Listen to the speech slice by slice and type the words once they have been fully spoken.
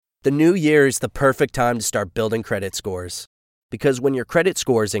The new year is the perfect time to start building credit scores. Because when your credit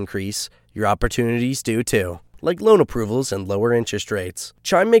scores increase, your opportunities do too. Like loan approvals and lower interest rates.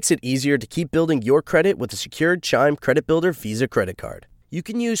 Chime makes it easier to keep building your credit with a secured Chime Credit Builder Visa credit card. You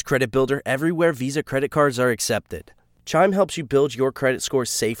can use Credit Builder everywhere Visa credit cards are accepted. Chime helps you build your credit score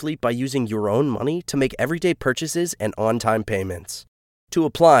safely by using your own money to make everyday purchases and on-time payments. To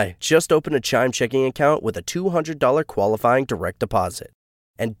apply, just open a Chime checking account with a $200 qualifying direct deposit.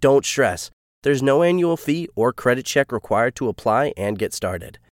 And don't stress, there's no annual fee or credit check required to apply and get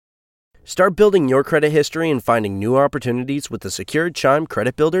started. Start building your credit history and finding new opportunities with the secured Chime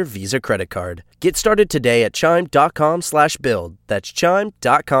Credit Builder Visa credit card. Get started today at chime.com/build. That's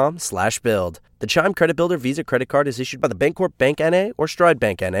chime.com/build. The Chime Credit Builder Visa credit card is issued by the Bancorp Bank N.A. or Stride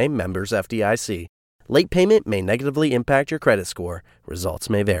Bank N.A. members FDIC. Late payment may negatively impact your credit score. Results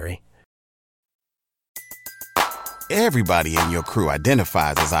may vary. Everybody in your crew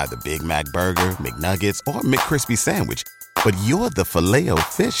identifies as either Big Mac Burger, McNuggets, or McCrispy Sandwich. But you're the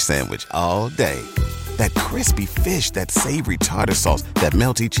Filet-O-Fish Sandwich all day. That crispy fish, that savory tartar sauce, that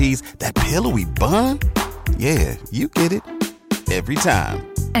melty cheese, that pillowy bun. Yeah, you get it. Every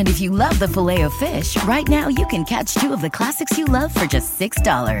time. And if you love the Filet-O-Fish, right now you can catch two of the classics you love for just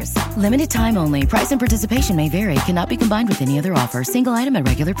 $6. Limited time only. Price and participation may vary. Cannot be combined with any other offer. Single item at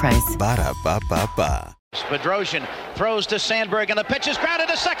regular price. Ba-da-ba-ba-ba. Bedrosian throws to Sandberg, and the pitch is grounded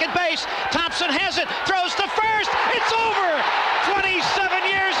to second base. Thompson has it, throws to first. It's over. 27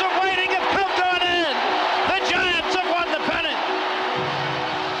 years of waiting have come to an end. The Giants have won the pennant.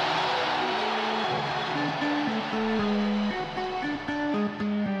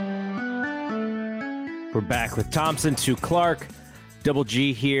 We're back with Thompson to Clark, Double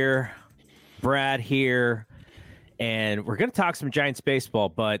G here, Brad here, and we're going to talk some Giants baseball,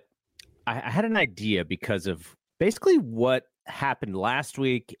 but I had an idea because of basically what happened last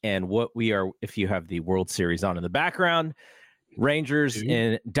week and what we are, if you have the World Series on in the background, Rangers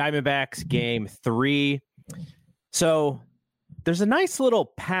and Diamondbacks game 3. So there's a nice little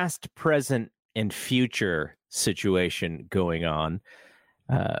past, present, and future situation going on.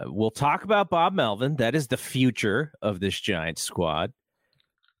 We'll talk about Bob Melvin. That is the future of this Giants squad.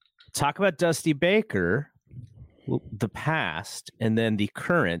 Talk about Dusty Baker, the past, and then the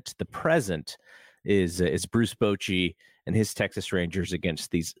current, the present is Bruce Bochy and his Texas Rangers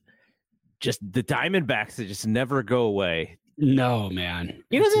against these just the Diamondbacks that just never go away. No, man.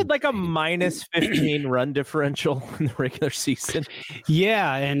 You know, they had like a minus 15 run differential in the regular season.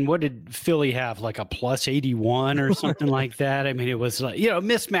 Yeah, and what did Philly have? Like a plus 81 or something like that? I mean, it was like,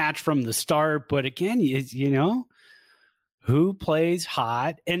 mismatch from the start, but again, who plays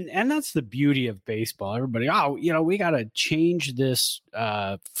hot, and that's the beauty of baseball. Everybody, we got to change this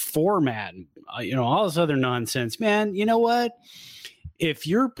format, all this other nonsense, man. You know what? If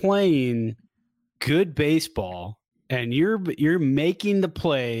you're playing good baseball and you're making the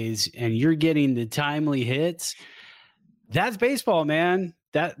plays and you're getting the timely hits, that's baseball, man.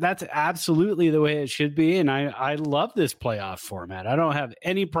 That's absolutely the way it should be. And I love this playoff format. I don't have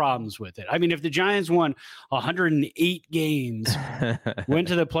any problems with it. I mean, if the Giants won 108 games, went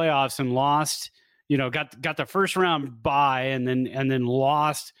to the playoffs and lost, got the first round bye and then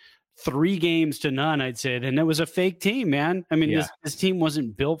lost 3 games to none, I'd say then it was a fake team, man. I mean, this team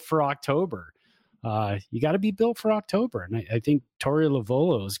wasn't built for October. You got to be built for October. And I think Torey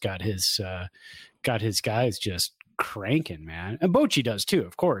Lovullo's got his guys just cranking, man. And Bochy does too,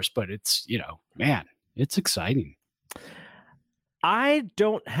 of course, but it's, man, it's exciting. I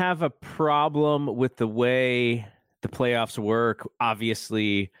don't have a problem with the way the playoffs work.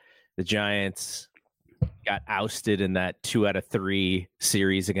 Obviously, the Giants got ousted in that 2 out of 3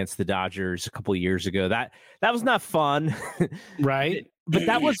 series against the Dodgers a couple of years ago. That was not fun. Right. But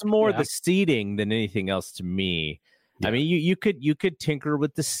that was more the seeding than anything else to me. Yeah. I mean, you could tinker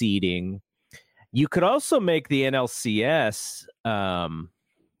with the seeding. You could also make the NLCS,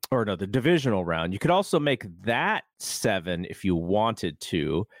 the divisional round. You could also make that 7 if you wanted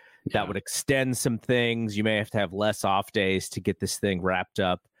to. That would extend some things. You may have to have less off days to get this thing wrapped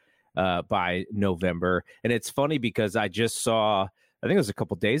up by November. And it's funny because I just saw, I think it was a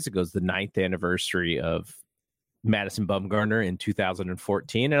couple days ago, the 9th anniversary of Madison Bumgarner in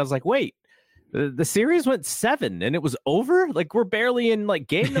 2014. And I was like, wait, the series went 7 and it was over. Like we're barely in like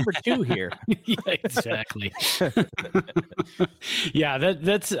game number 2 here. Yeah, exactly. Yeah,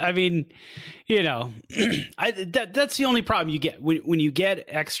 that's. I mean, that's the only problem you get when you get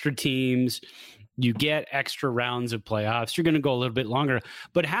extra teams. You get extra rounds of playoffs. You're going to go a little bit longer,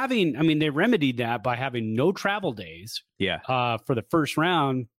 but they remedied that by having no travel days. Yeah. For the first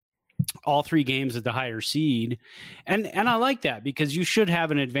round. all 3 games at the higher seed. And I like that because you should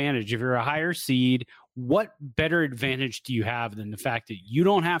have an advantage. If you're a higher seed, what better advantage do you have than the fact that you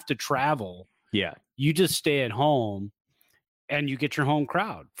don't have to travel? Yeah. You just stay at home and you get your home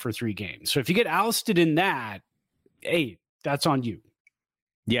crowd for 3 games. So if you get ousted in that, hey, that's on you.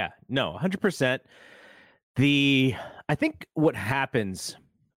 Yeah, no, 100%. I think what happens,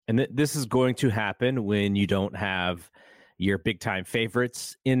 and this is going to happen when you don't have your big time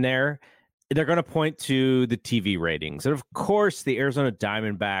favorites in there, they're going to point to the TV ratings. And of course, the Arizona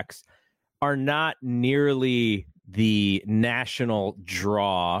Diamondbacks are not nearly the national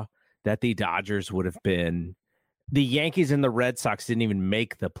draw that the Dodgers would have been. The Yankees and the Red Sox didn't even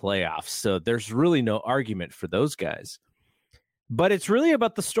make the playoffs. So there's really no argument for those guys. But it's really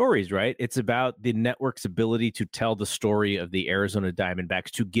about the stories, right? It's about the network's ability to tell the story of the Arizona Diamondbacks,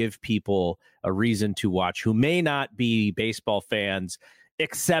 to give people a reason to watch who may not be baseball fans,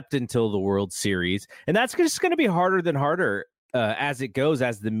 except until the World Series. And that's just going to be harder than harder as it goes,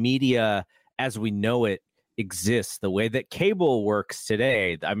 as the media, as we know it, exists, the way that cable works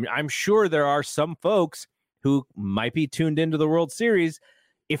today. I'm sure there are some folks who might be tuned into the World Series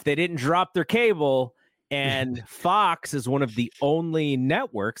if they didn't drop their cable. And Fox is one of the only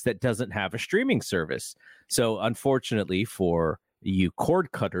networks that doesn't have a streaming service. So unfortunately for you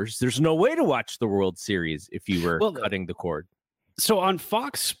cord cutters, there's no way to watch the World Series if you were cutting the cord. So on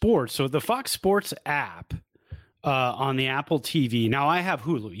Fox Sports, so the Fox Sports app on the Apple TV, now I have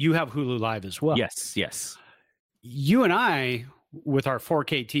Hulu. You have Hulu Live as well. Yes. You and I, with our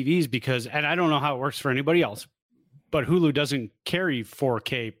 4K TVs, because, and I don't know how it works for anybody else, but Hulu doesn't carry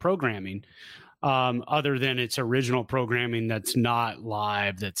 4K programming. Other than its original programming that's not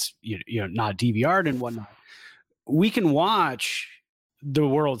live, that's not DVR'd and whatnot. We can watch the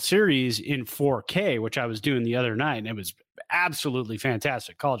World Series in 4K, which I was doing the other night, and it was absolutely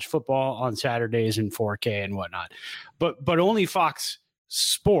fantastic. College football on Saturdays in 4K and whatnot, but only Fox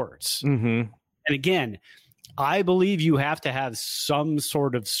Sports. Mm-hmm. And again, I believe you have to have some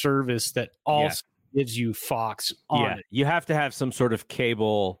sort of service that also gives you Fox on it. You have to have some sort of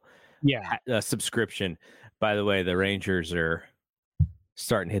cable subscription. By the way, the Rangers are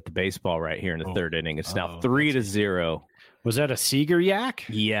starting to hit the baseball right here in the third inning. It's now 3-0. Was that a Seager yak?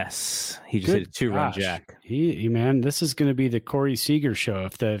 Yes. He just hit a 2-run jack. Man, this is going to be the Corey Seager show.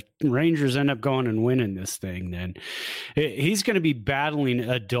 If the Rangers end up going and winning this thing, then he's going to be battling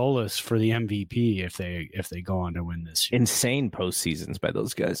Adolis for the MVP if they go on to win this year. Insane postseasons by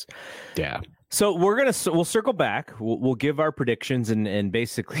those guys. Yeah. So we'll circle back. We'll give our predictions, and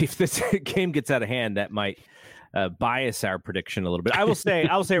basically, if this game gets out of hand, that might bias our prediction a little bit. I will say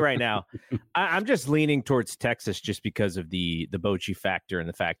right now, I'm just leaning towards Texas just because of the Bochy factor and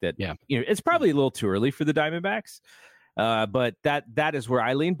the fact that it's probably a little too early for the Diamondbacks. But that is where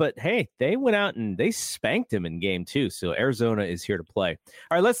I lean. But hey, they went out and they spanked him in game 2. So Arizona is here to play.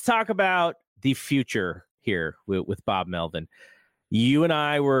 All right, let's talk about the future here with Bob Melvin. You and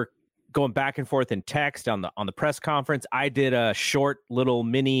I were going back and forth in text on the press conference. I did a short little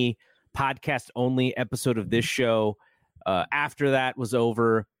mini podcast only episode of this show after that was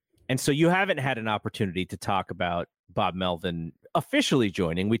over. And so you haven't had an opportunity to talk about Bob Melvin officially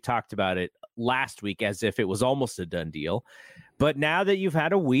joining. We talked about it last week as if it was almost a done deal. But now that you've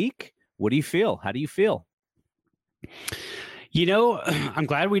had a week, what do you feel? How do you feel? I'm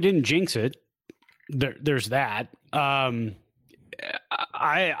glad we didn't jinx it. There's that.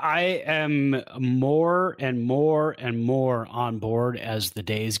 I am more and more and more on board as the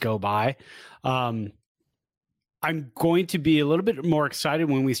days go by. I'm going to be a little bit more excited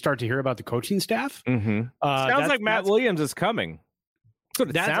when we start to hear about the coaching staff. Mm-hmm. Sounds like Matt Williams is coming. That's what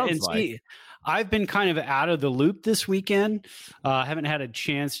it sounds like. I've been kind of out of the loop this weekend. I haven't had a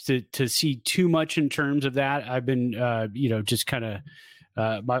chance to see too much in terms of that. I've been, just kind of.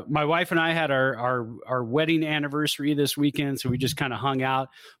 My wife and I had our wedding anniversary this weekend, so we just kind of hung out.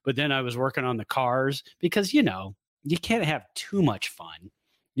 But then I was working on the cars because you can't have too much fun.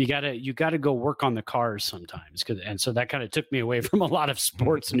 You gotta go work on the cars sometimes, and so that kind of took me away from a lot of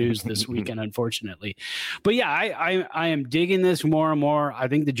sports news this weekend, unfortunately. But yeah, I am digging this more and more. I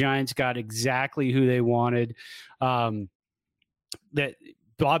think the Giants got exactly who they wanted. That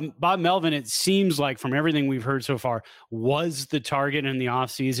Bob Melvin, it seems like from everything we've heard so far, was the target in the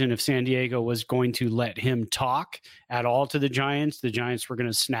offseason. If San Diego was going to let him talk at all to the Giants were going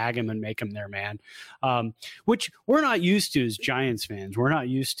to snag him and make him their man, which we're not used to as Giants fans. We're not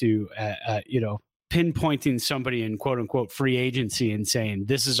used to, pinpointing somebody in quote unquote free agency and saying,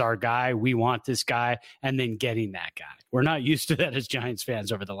 this is our guy, we want this guy, and then getting that guy. We're not used to that as Giants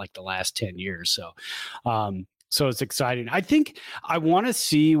fans over the last 10 years. So, So it's exciting. I think I want to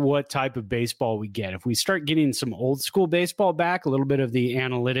see what type of baseball we get. If we start getting some old school baseball back, a little bit of the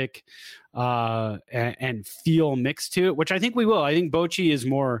analytic and feel mixed to it, which I think we will. I think Bochy is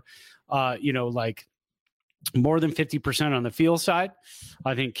more, like more than 50% on the feel side.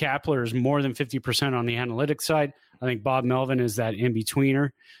 I think Kapler is more than 50% on the analytic side. I think Bob Melvin is that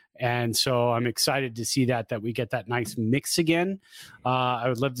in-betweener. And so I'm excited to see that we get that nice mix again. I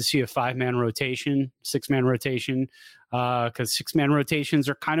would love to see a 5-man rotation, 6-man rotation, because 6-man rotations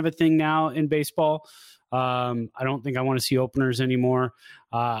are kind of a thing now in baseball. I don't think I want to see openers anymore.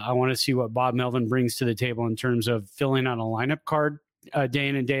 I want to see what Bob Melvin brings to the table in terms of filling out a lineup card day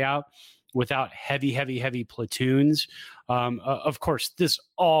in and day out without heavy platoons. Of course, this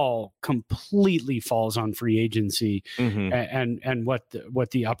all completely falls on free agency and what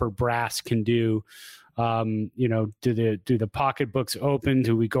the upper brass can do. Do the pocketbooks open?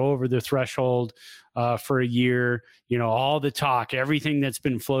 Do we go over the threshold for a year? All the talk, everything that's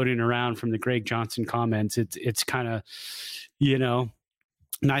been floating around from the Greg Johnson comments, it's kind of,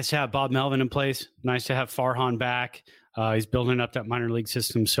 nice to have Bob Melvin in place. Nice to have Farhan back. He's building up that minor league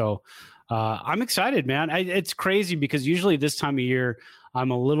system. So I'm excited, man. It's crazy because usually this time of year,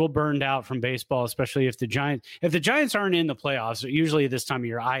 I'm a little burned out from baseball, especially if the Giants aren't in the playoffs. Usually this time of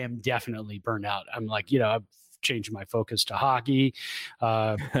year, I am definitely burned out. I'm like, I've changed my focus to hockey,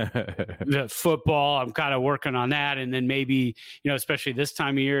 football. I'm kind of working on that. And then maybe, especially this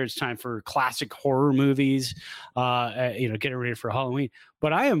time of year, it's time for classic horror movies, getting ready for Halloween.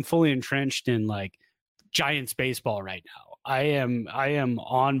 But I am fully entrenched in like Giants baseball right now. I am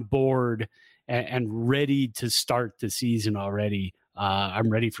on board and ready to start the season already.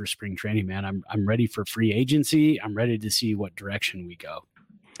 I'm ready for spring training, man. I'm ready for free agency. I'm ready to see what direction we go.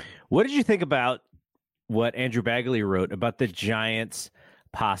 What did you think about what Andrew Bagley wrote about the Giants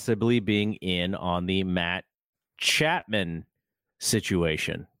possibly being in on the Matt Chapman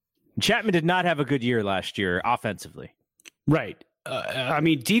situation? Chapman did not have a good year last year offensively. Right.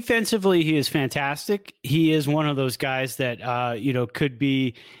 Defensively, he is fantastic. He is one of those guys that, could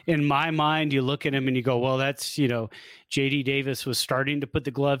be, in my mind, you look at him and you go, well, that's, J.D. Davis was starting to put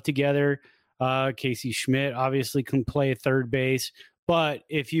the glove together. Casey Schmidt obviously can play third base. But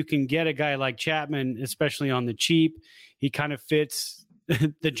if you can get a guy like Chapman, especially on the cheap, he kind of fits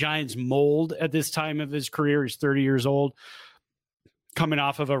the Giants mold at this time of his career. He's 30 years old, coming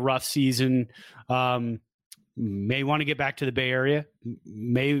off of a rough season. May want to get back to the Bay Area,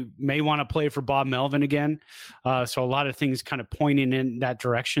 may want to play for Bob Melvin again. So a lot of things kind of pointing in that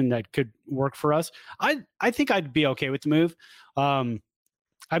direction that could work for us. I think I'd be okay with the move.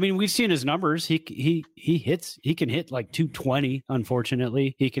 We've seen his numbers. He can hit like 220.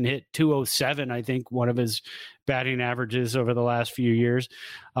 Unfortunately, he can hit 207. I think one of his batting averages over the last few years.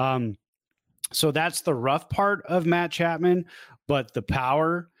 So that's the rough part of Matt Chapman, but the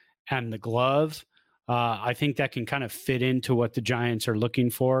power and the glove, I think that can kind of fit into what the Giants are looking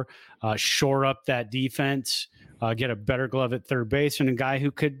for. Shore up that defense, get a better glove at third base, and a guy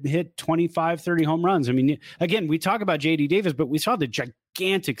who could hit 25, 30 home runs. Again, we talk about J.D. Davis, but we saw the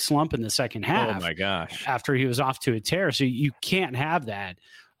gigantic slump in the second half. Oh, my gosh. After he was off to a tear. So you can't have that.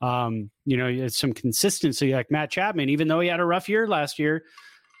 It's some consistency like Matt Chapman, even though he had a rough year last year.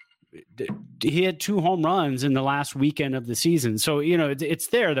 He had 2 home runs in the last weekend of the season. So, it's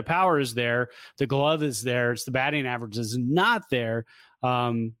there. The power is there. The glove is there. It's the batting average is not there.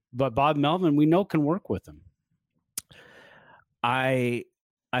 But Bob Melvin, we know, can work with him. I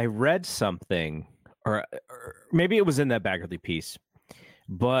read something, or maybe it was in that Baggerly piece,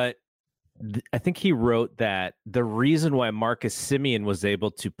 but I think he wrote that the reason why Marcus Semien was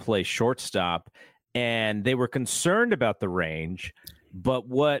able to play shortstop, and they were concerned about the range, but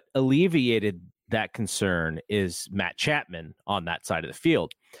what alleviated that concern is Matt Chapman on that side of the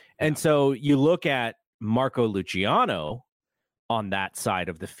field. And so you look at Marco Luciano on that side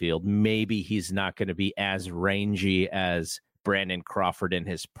of the field, maybe he's not going to be as rangy as Brandon Crawford in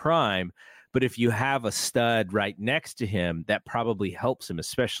his prime, but if you have a stud right next to him, that probably helps him,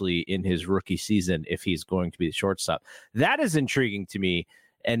 especially in his rookie season, if he's going to be the shortstop. That is intriguing to me,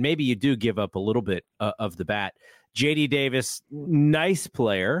 and maybe you do give up a little bit of the bat. J.D. Davis, nice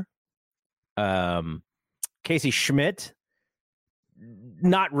player. Casey Schmidt,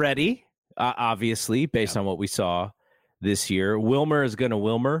 not ready, obviously, based on what we saw this year. Wilmer is going to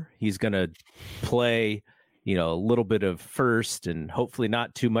Wilmer. He's going to play, a little bit of first and hopefully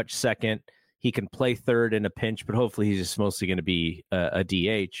not too much second. He can play third in a pinch, but hopefully he's just mostly going to be a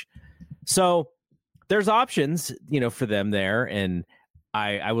DH. So there's options, for them there. And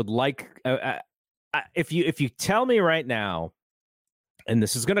I would like, if you tell me right now, and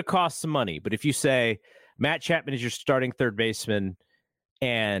this is going to cost some money, but if you say Matt Chapman is your starting third baseman,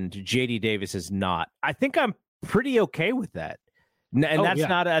 and JD Davis is not. I think I'm pretty okay with that. And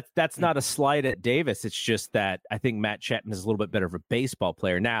that's not a slight at Davis. It's just that I think Matt Chapman is a little bit better of a baseball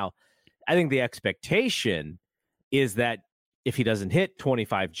player. Now, I think the expectation is that if he doesn't hit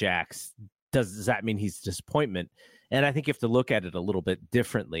 25 jacks, does that mean he's a disappointment? And I think you have to look at it a little bit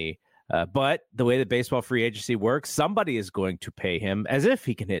differently. But the way that baseball free agency works, somebody is going to pay him as if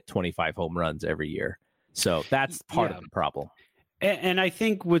he can hit 25 home runs every year. So that's part of the problem. And I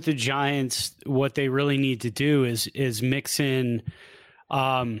think with the Giants, what they really need to do is mix in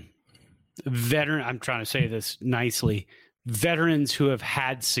veteran. I'm trying to say this nicely. Veterans who have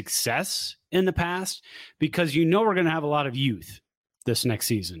had success in the past, because we're going to have a lot of youth this next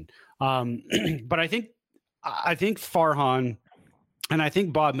season. But I think Farhan and I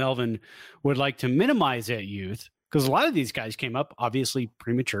think Bob Melvin would like to minimize that youth, because a lot of these guys came up obviously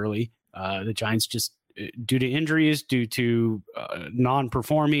prematurely. The Giants just, due to injuries, due to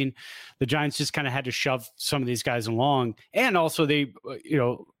non-performing, the Giants just kind of had to shove some of these guys along. And also they,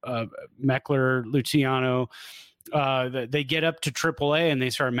 Meckler, Luciano, they get up to AAA and they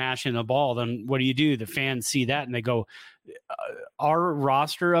start mashing the ball. Then what do? The fans see that and they go, our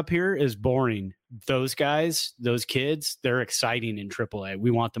roster up here is boring. Those guys, those kids, they're exciting in AAA. We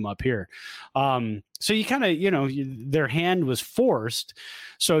want them up here. So you kind of, their hand was forced.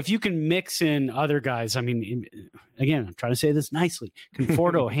 So if you can mix in other guys, I mean, again, I'm trying to say this nicely.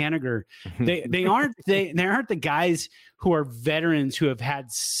 Conforto, Haniger, they aren't the guys who are veterans who have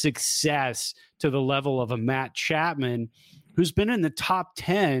had success to the level of a Matt Chapman, who's been in the top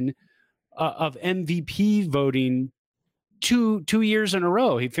 10 of MVP voting two years in a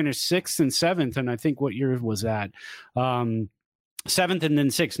row. He finished 6th and 7th. And I think what year was that? 7th and then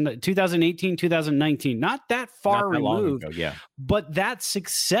 6th, 2018, 2019, not that far removed, but that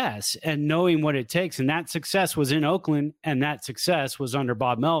success and knowing what it takes. And that success was in Oakland and that success was under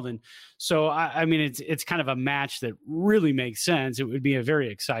Bob Melvin. So, I mean, it's kind of a match that really makes sense. It would be a very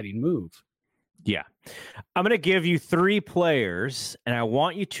exciting move. Yeah. I'm going to give you 3 players and I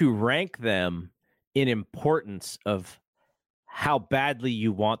want you to rank them in importance of how badly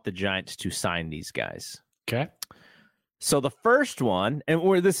you want the Giants to sign these guys. Okay. So the first one,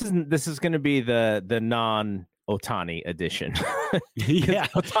 and this is going to be the non-Ohtani edition. Yeah,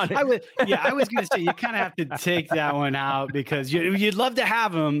 Ohtani. I was going to say you kind of have to take that one out because you'd love to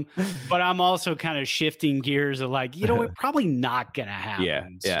have him, but I'm also kind of shifting gears of like, we're probably not going to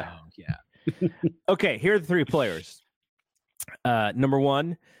happen. Yeah. Okay, here are the 3 players. Number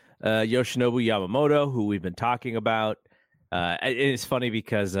 1, Yoshinobu Yamamoto, who we've been talking about. It's funny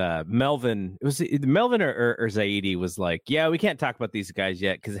because Melvin or Zaidi was like, yeah, we can't talk about these guys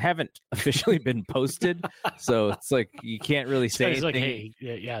yet because they haven't officially been posted. So it's like you can't really say anything. Like, hey,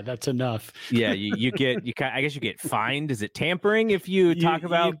 yeah, that's enough. Yeah, I guess you get fined. Is it tampering if you talk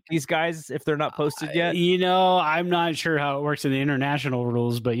about these guys if they're not posted yet? I'm not sure how it works in the international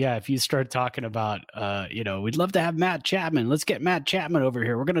rules, but yeah, if you start talking about, we'd love to have Matt Chapman. Let's get Matt Chapman over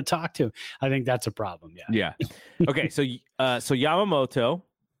here. We're going to talk to him. I think that's a problem. Yeah. Okay, so Yamamoto,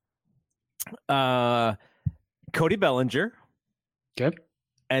 Cody Bellinger. Okay.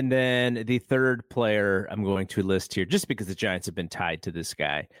 And then the third player I'm going to list here, just because the Giants have been tied to this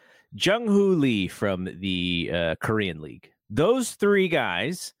guy, Jung-Hoo Lee from the Korean League. Those 3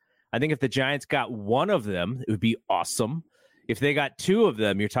 guys, I think if the Giants got one of them, it would be awesome. If they got 2 of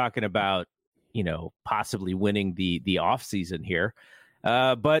them, you're talking about, possibly winning the offseason here.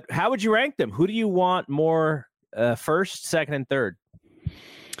 But how would you rank them? Who do you want more first, second, and third?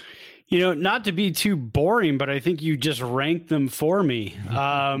 Not to be too boring, but I think you just ranked them for me.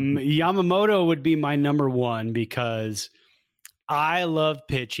 Yamamoto would be my number 1 because I love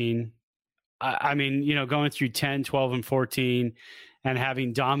pitching. I mean, going through 10, 12, and 14 and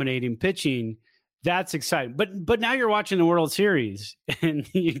having dominating pitching, that's exciting. But now you're watching the World Series and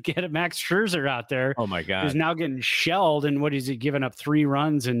you get a Max Scherzer out there. Oh my God. Who's now getting shelled. And what is he giving up 3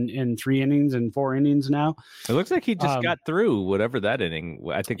 runs in 3 innings and 4 innings now? It looks like he just got through whatever that inning.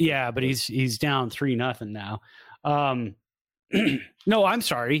 I think. Yeah, but he's down 3-0 now. No, I'm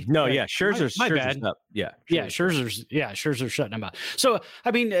sorry. No, yeah, Scherzer's bad. Up. Yeah, Scherzer's shutting him out. So I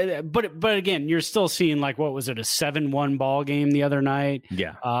mean, but again, you're still seeing like what was it, a 7-1 ball game the other night?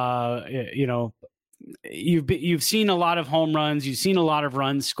 Yeah. You've seen a lot of home runs. You've seen a lot of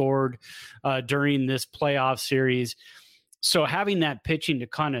runs scored during this playoff series. So having that pitching to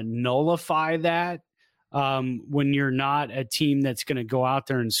kind of nullify that when you're not a team that's going to go out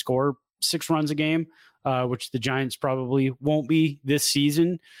there and score 6 runs a game, which the Giants probably won't be this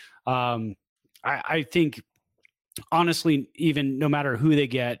season. I think, honestly, even no matter who they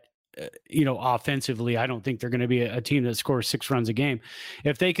get, offensively, I don't think they're going to be a team that scores 6 runs a game.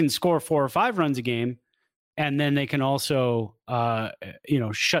 If they can score 4 or 5 runs a game, and then they can also,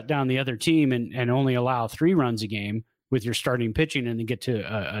 shut down the other team and only allow 3 runs a game with your starting pitching and then get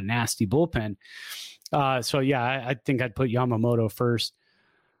to a nasty bullpen. I think I'd put Yamamoto first.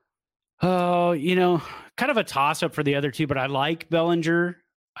 Oh, kind of a toss-up for the other two, but I like Bellinger.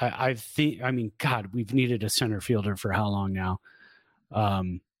 God, we've needed a center fielder for how long now?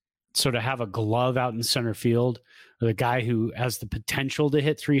 So to have a glove out in center field, the guy who has the potential to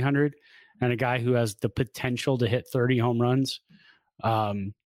hit 300 and a guy who has the potential to hit 30 home runs,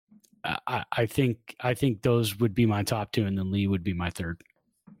 I think those would be my top 2, and then Lee would be my third.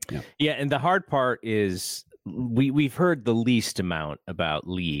 Yeah, and the hard part is we've heard the least amount about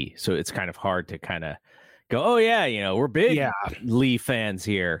Lee, so it's kind of hard to kind of go, oh yeah, we're big Lee fans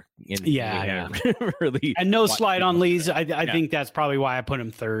here. Really, and no slight on Lee's. I think that's probably why I put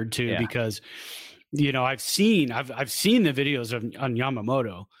him third too, because I've seen the videos on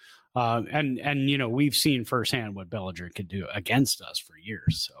Yamamoto, and we've seen firsthand what Bellinger could do against us for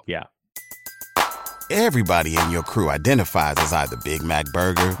years. So yeah. Everybody in your crew identifies as either Big Mac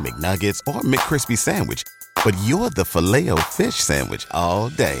Burger, McNuggets, or McCrispy Sandwich. But you're the Filet-O-Fish Sandwich all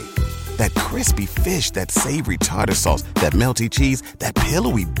day. That crispy fish, that savory tartar sauce, that melty cheese, that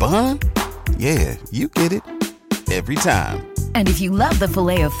pillowy bun. Yeah, you get it. Every time. And if you love the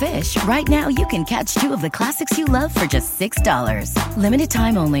Filet-O-Fish, right now you can catch 2 of the classics you love for just $6. Limited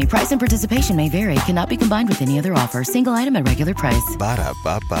time only. Price and participation may vary. Cannot be combined with any other offer. Single item at regular price.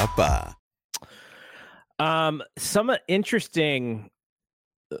 Ba-da-ba-ba-ba. Some interesting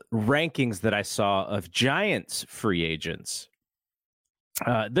rankings that I saw of Giants free agents.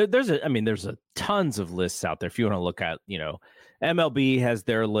 There's a tons of lists out there. If you want to look at, MLB has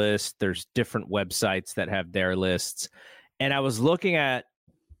their list. There's different websites that have their lists. And I was looking at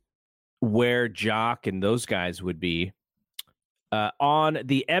where Jock and those guys would be on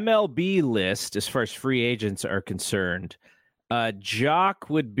the MLB list as far as free agents are concerned. Jock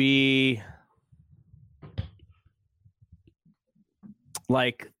would be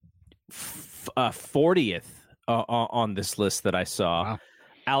like 40th on this list that I saw. Wow.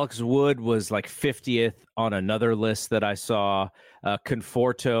 Alex Wood was like 50th on another list that I saw.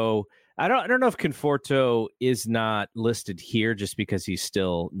 Conforto, I don't know if Conforto is not listed here just because he's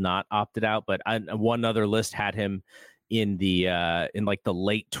still not opted out, but one other list had him in the like the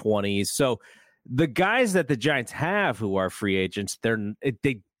late 20s. So the guys that the Giants have who are free agents,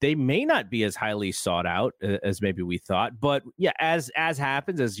 they may not be as highly sought out as maybe we thought, but yeah, as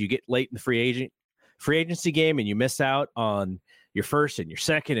happens as you get late in the free agency game and you miss out on your first and your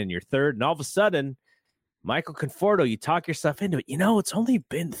second and your third, and all of a sudden, Michael Conforto, you talk yourself into it. It's only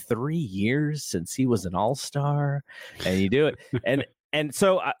been 3 years since he was an all-star, and you do it. And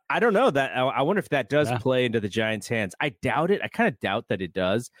so I don't know that. I wonder if that does play into the Giants' hands. I doubt it. I kind of doubt that it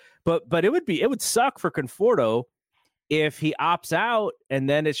does. But it would suck for Conforto if he opts out and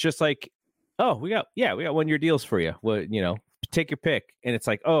then it's just like, oh, we got 1 year deals for you. Well, take your pick. And it's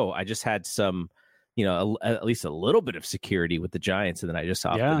like, oh, I just had some, at least a little bit of security with the Giants, and then I just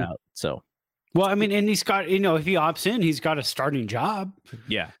opted out. So, well, I mean, and he's got, if he opts in, he's got a starting job.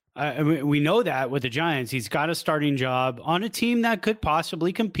 Yeah. I mean, we know that with the Giants, he's got a starting job on a team that could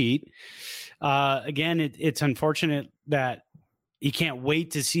possibly compete. Again, it's unfortunate that you can't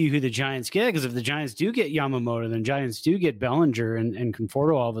wait to see who the Giants get, because if the Giants do get Yamamoto, then Giants do get Bellinger, and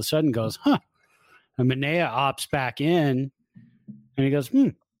Conforto all of a sudden goes, and Manaea opts back in, and he goes,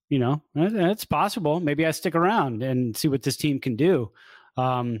 that's possible. Maybe I stick around and see what this team can do.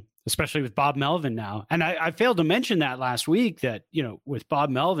 Especially with Bob Melvin now. And I failed to mention that last week that, with Bob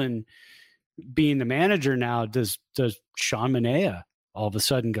Melvin being the manager now, does Sean Manaea all of a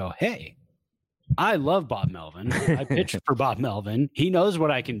sudden go, hey, I love Bob Melvin. I pitched for Bob Melvin. He knows what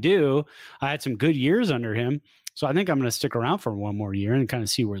I can do. I had some good years under him. So I think I'm going to stick around for 1 more year and kind of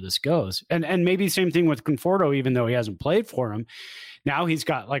see where this goes. And maybe same thing with Conforto, even though he hasn't played for him. Now he's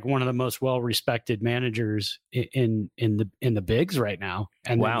got like one of the most well-respected managers in the bigs right now.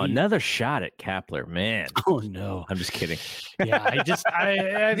 And wow, another shot at Kapler, man. Oh no, I'm just kidding. Yeah,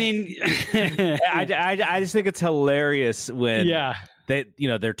 I mean, I just think it's hilarious when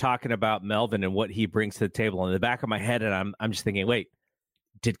they're talking about Melvin and what he brings to the table. In the back of my head, and I'm just thinking, wait,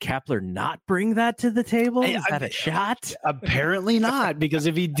 did Kapler not bring that to the table? Is that a shot? Apparently not, because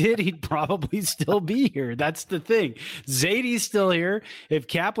if he did, he'd probably still be here. That's the thing. Zadie's still here. If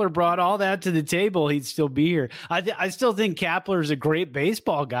Kapler brought all that to the table, he'd still be here. I still think Kapler is a great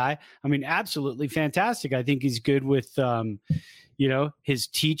baseball guy. I mean, absolutely fantastic. I think he's good with, his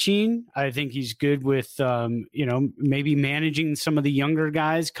teaching. I think he's good with, maybe managing some of the younger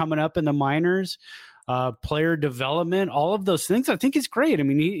guys coming up in the minors, player development, all of those things. I think he's great. I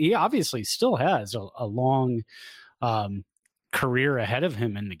mean, he obviously still has a long career ahead of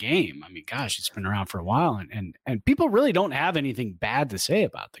him in the game. I mean, gosh, it's been around for a while, and people really don't have anything bad to say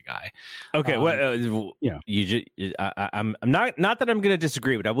about the guy. Okay, I'm not that I'm going to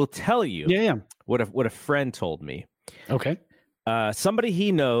disagree, but I will tell you, what a friend told me. Okay, somebody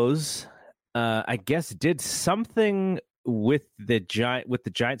he knows, I guess, did something with the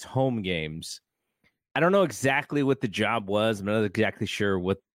Giants home games. I don't know exactly what the job was. I'm not exactly sure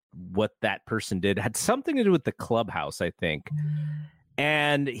what that person did. It had something to do with the clubhouse, I think.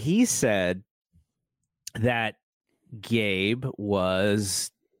 And he said that Gabe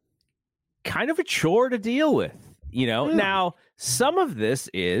was kind of a chore to deal with, Now, some of this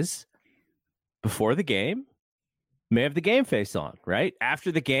is before the game, may have the game face on, right?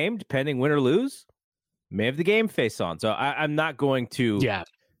 After the game, depending win or lose, may have the game face on. So I'm not going to,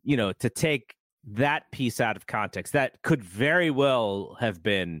 to take that piece out of context. That could very well have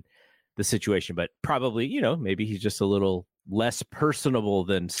been the situation, but probably, maybe he's just a little less personable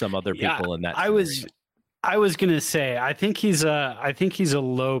than some other people in that. I was going to say, I think he's a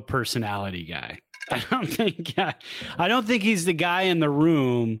low personality guy. I don't think he's the guy in the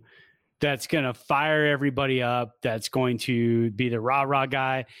room that's going to fire everybody up, that's going to be the rah-rah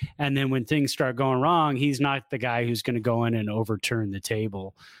guy. And then when things start going wrong, he's not the guy who's going to go in and overturn the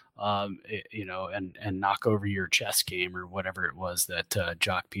table. And knock over your chess game or whatever it was that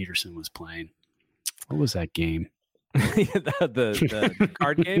Jock Peterson was playing. What was that game? the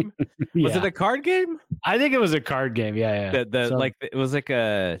card game? Was it a card game? I think it was a card game. Yeah. Was it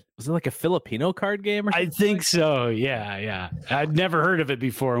like a Filipino card game or something? I think so. Yeah. I'd never heard of it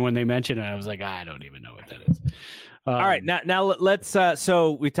before. When they mentioned it, I was like, I don't even know what that is. All right. Now let's,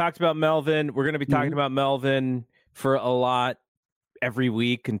 so we talked about Melvin. We're going to be talking about Melvin for a lot every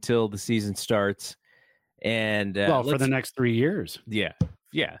week until the season starts. And for the next 3 years. Yeah,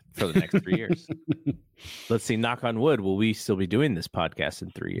 for the next 3 years. Let's see, knock on wood, will we still be doing this podcast in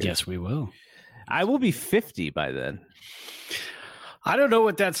 3 years? Yes, we will. I will be 50 by then. I don't know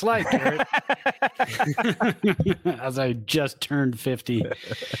what that's like, Garrett. As I just turned 50.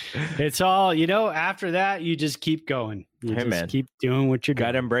 It's all, after that, you just keep going. You keep doing what you're doing.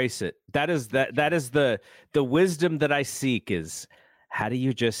 Gotta embrace it. That is the wisdom that I seek is, how do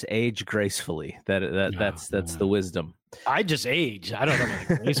you just age gracefully? That's the wisdom. I just age. I don't know about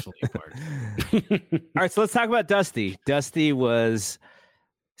the gracefully part. All right, so let's talk about Dusty. Dusty was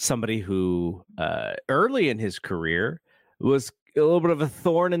somebody who early in his career was a little bit of a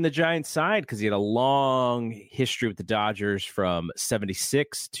thorn in the Giants' side because he had a long history with the Dodgers from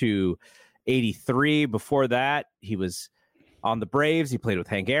 76 to 83. Before that, he was on the Braves. He played with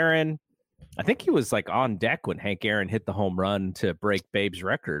Hank Aaron. I think he was like on deck when Hank Aaron hit the home run to break Babe's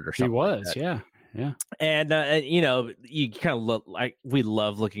record or something. He was, like yeah. And, you kind of look like, we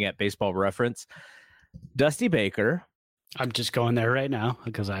love looking at Baseball Reference. Dusty Baker. I'm just going there right now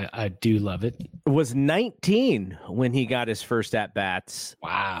because I do love it. Was 19 when he got his first at-bats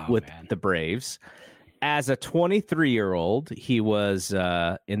with the Braves. As a 23-year-old, he was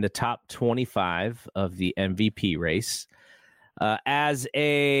in the top 25 of the MVP race. As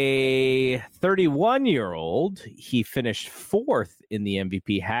a 31-year-old, he finished fourth in the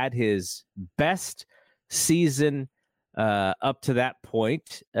MVP, had his best season up to that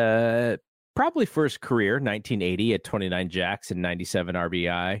point, probably for his career, 1980 at 29 jacks and 97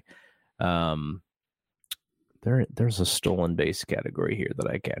 RBI. There's a stolen base category here that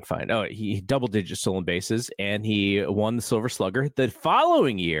I can't find. Oh, he double-digit stolen bases, and he won the Silver Slugger. The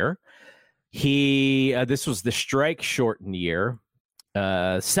following year, this was the strike-shortened year,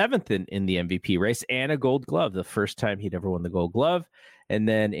 seventh in the MVP race, and a Gold Glove, the first time he'd ever won the Gold Glove. And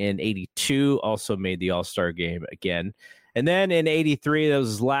then in 82, also made the All-Star game again. And then in 83, that was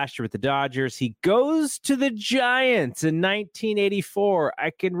his last year with the Dodgers. He goes to the Giants in 1984.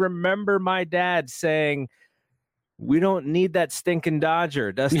 I can remember my dad saying, "We don't need that stinking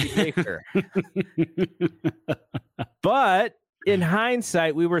Dodger, Dusty Baker." But in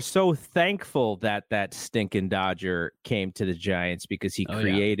hindsight, we were so thankful that stinking Dodger came to the Giants because he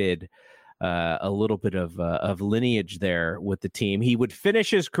created a little bit of lineage there with the team. He would finish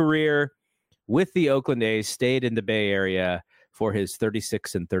his career with the Oakland A's, stayed in the Bay Area for his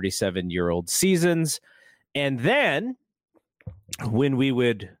 36 and 37-year-old seasons. And then when we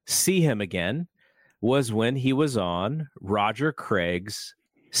would see him again was when he was on Roger Craig's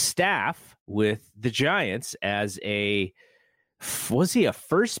staff with the Giants as was he a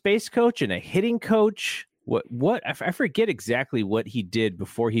first base coach and a hitting coach? I forget exactly what he did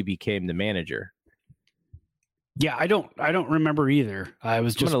before he became the manager. Yeah, I don't remember either. I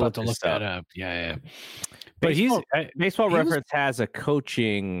was just about to look that up. Yeah. But Baseball Reference has a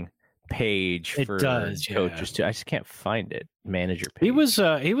coaching page for coaches too. I just can't find it. Manager page.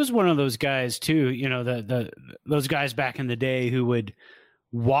 He was one of those guys too, you know, those guys back in the day who would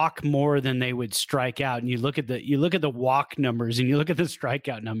walk more than they would strike out. And you look at the walk numbers and you look at the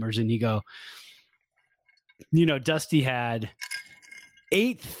strikeout numbers and you go, you know, Dusty had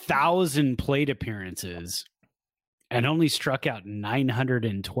 8,000 plate appearances and only struck out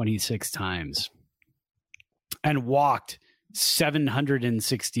 926 times and walked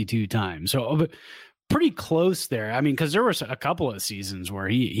 762 times. So pretty close there. I mean, because there was a couple of seasons where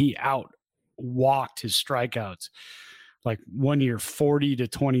he out walked his strikeouts, like one year 40 to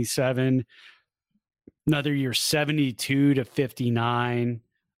 27, another year 72 to 59.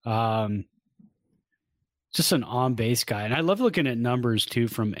 Just an on-base guy. And I love looking at numbers too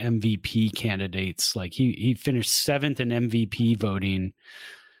from MVP candidates. Like he finished 7th in MVP voting.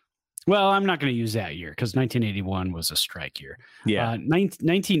 Well, I'm not going to use that year because 1981 was a strike year. Yeah.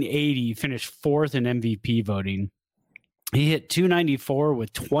 1980 finished 4th in MVP voting. He hit 294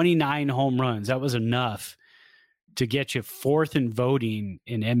 with 29 home runs. That was enough to get you 4th in voting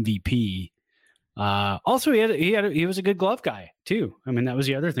in MVP. Also, he was a good glove guy too. I mean, that was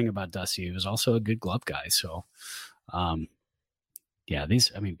the other thing about Dusty. He was also a good glove guy. So,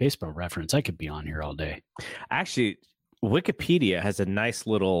 Baseball Reference, I could be on here all day. Actually, Wikipedia has a nice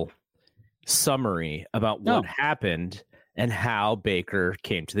little summary about what happened and how Baker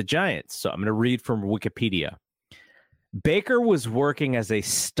came to the Giants. So I'm going to read from Wikipedia. Baker was working as a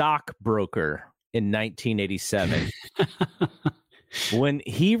stockbroker in 1987 when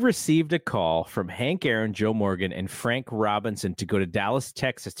he received a call from Hank Aaron, Joe Morgan, and Frank Robinson to go to Dallas,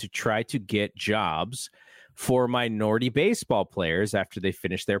 Texas to try to get jobs for minority baseball players after they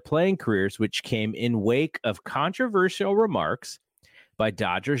finished their playing careers, which came in wake of controversial remarks by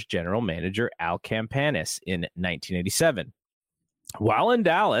Dodgers general manager Al Campanis in 1987. While in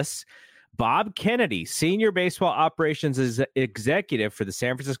Dallas, Bob Kennedy, senior baseball operations executive for the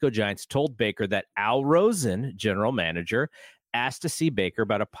San Francisco Giants, told Baker that Al Rosen, general manager, asked to see Baker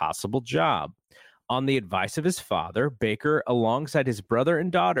about a possible job. On the advice of his father, Baker, alongside his brother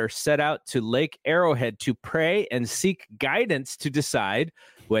and daughter, set out to Lake Arrowhead to pray and seek guidance to decide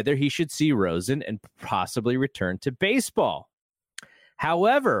whether he should see Rosen and possibly return to baseball.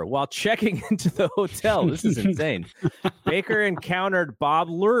 However, while checking into the hotel, this is insane, Baker encountered Bob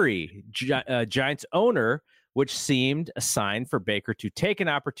Lurie, Giants owner, which seemed a sign for Baker to take an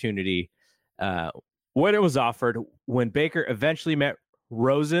opportunity when it was offered. When Baker eventually met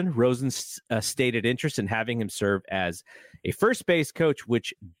Rosen stated interest in having him serve as a first base coach,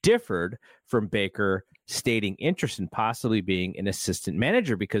 which differed from Baker stating interest in possibly being an assistant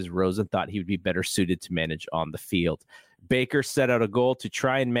manager because Rosen thought he would be better suited to manage on the field. Baker set out a goal to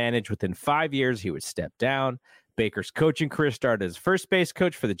try and manage within 5 years. He would step down. Baker's coaching career started as first base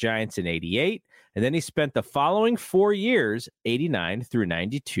coach for the Giants in 88, and then he spent the following 4 years, 89 through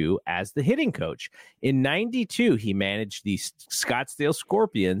 92, as the hitting coach. In 92, he managed the Scottsdale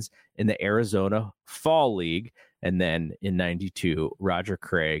Scorpions in the Arizona Fall League, and then in 92, Roger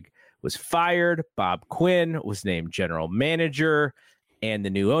Craig was fired. Bob Quinn was named general manager, and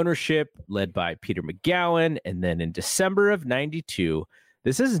the new ownership led by Peter McGowan. And then in December of 92,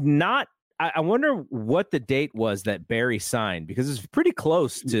 this is not, I wonder what the date was that Barry signed, because it's pretty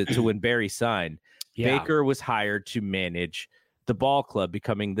close to when Barry signed. Yeah. Baker was hired to manage the ball club,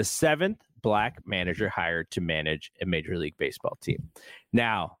 becoming the 7th black manager hired to manage a Major League Baseball team.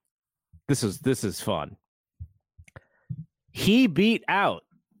 Now, this is fun. He beat out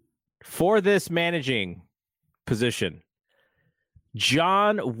for this managing position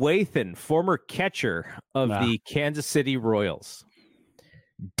John Wathan, former catcher of the Kansas City Royals.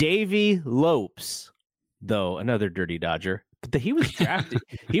 Davey Lopes, though, another dirty Dodger, but he was drafted.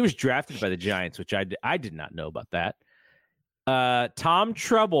 He was drafted by the Giants, which I did not know about that. Tom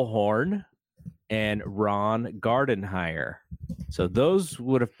Troublehorn and Ron Gardenhire. So those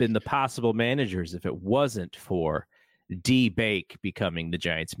would have been the possible managers if it wasn't for D. Bake becoming the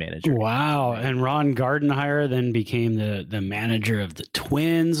Giants manager. Wow. And Ron Gardenhire then became the manager of the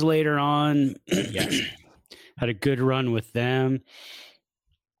Twins later on. Yes. Had a good run with them.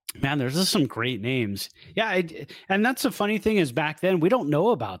 Man, there's just some great names. Yeah. And that's the funny thing is back then, we don't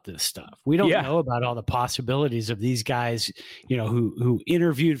know about this stuff. We don't know about all the possibilities of these guys, you know, who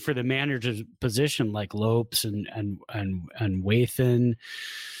interviewed for the manager's position, like Lopes and Wathan.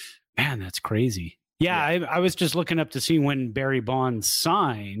 Man, that's crazy. Yeah, I was just looking up to see when Barry Bonds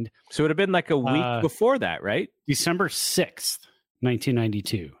signed. So it would have been like a week before that, right? December 6th,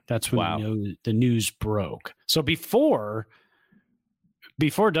 1992. That's when the news broke. So before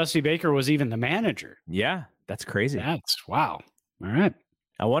Dusty Baker was even the manager. Yeah, that's crazy. That's wow. All right.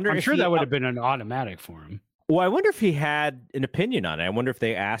 I'm sure that would have been an automatic for him. Well, I wonder if he had an opinion on it. I wonder if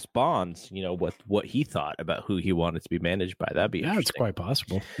they asked Bonds, what he thought about who he wanted to be managed by. That'd be interesting. It's quite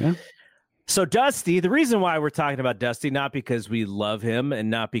possible. Yeah. So Dusty, the reason why we're talking about Dusty, not because we love him and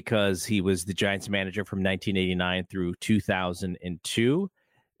not because he was the Giants manager from 1989 through 2002,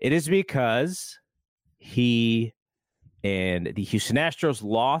 it is because he and the Houston Astros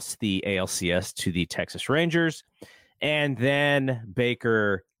lost the ALCS to the Texas Rangers. And then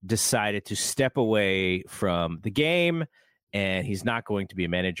Baker decided to step away from the game, and he's not going to be a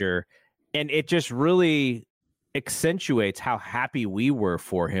manager. And it just really accentuates how happy we were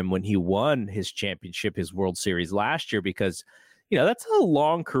for him when he won his championship, his World Series last year, because, that's a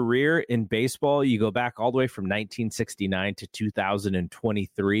long career in baseball. You go back all the way from 1969 to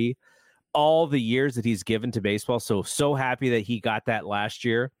 2023, all the years that he's given to baseball. So happy that he got that last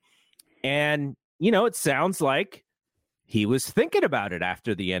year. And, it sounds like he was thinking about it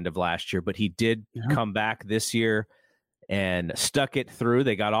after the end of last year, but he did come back this year and stuck it through.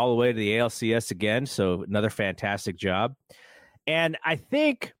 They got all the way to the ALCS again, so another fantastic job. And I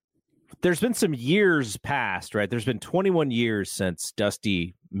think there's been some years past, right? There's been 21 years since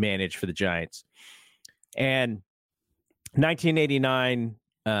Dusty managed for the Giants. And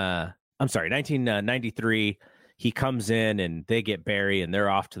 1993, he comes in and they get Barry and they're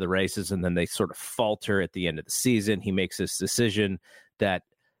off to the races, and then they sort of falter at the end of the season. He makes this decision that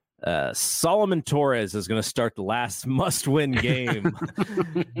Solomon Torres is going to start the last must-win game.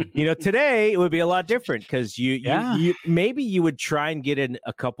 Today it would be a lot different because you maybe you would try and get in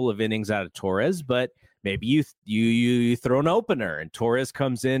a couple of innings out of Torres, but maybe you throw an opener and Torres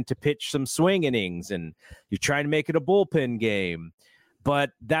comes in to pitch some swing innings, and you're trying to make it a bullpen game.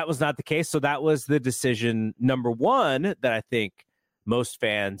 But that was not the case. So that was the decision number one that I think most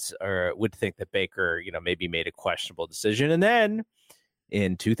fans would think that Baker, maybe made a questionable decision. And then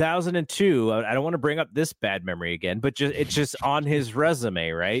in 2002, I don't want to bring up this bad memory again, but it's just on his resume,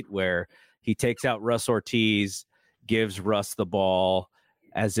 right? Where he takes out Russ Ortiz, gives Russ the ball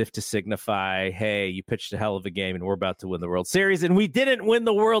as if to signify, hey, you pitched a hell of a game and we're about to win the World Series. And we didn't win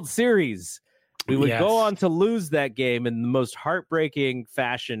the World Series. We would go on to lose that game in the most heartbreaking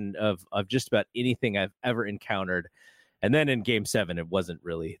fashion of just about anything I've ever encountered. And then in Game 7, it wasn't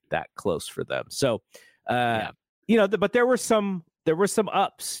really that close for them. So, but there were some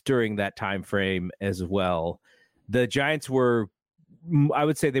ups during that time frame as well. The Giants were, I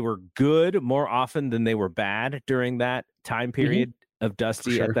would say, they were good more often than they were bad during that time period of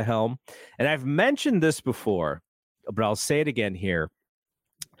Dusty at the helm. And I've mentioned this before, but I'll say it again here.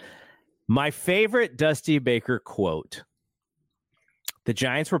 My favorite Dusty Baker quote: the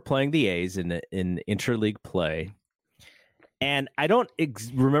Giants were playing the A's in interleague play, and I don't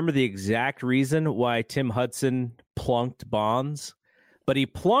remember the exact reason why Tim Hudson plunked Bonds, but he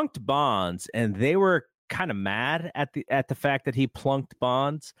plunked Bonds, and they were kind of mad at the fact that he plunked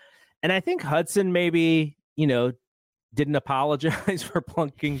Bonds. And I think Hudson maybe, didn't apologize for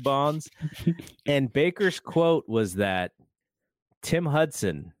plunking Bonds. And Baker's quote was that Tim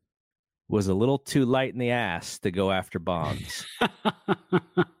Hudson was a little too light in the ass to go after Bonds.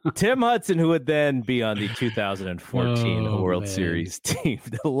 Tim Hudson, who would then be on the 2014 World Series team.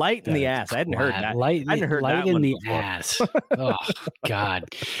 The light in the ass. I hadn't heard that. Light in the ass. Oh, God.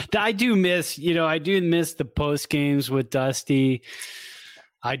 I do miss the post games with Dusty.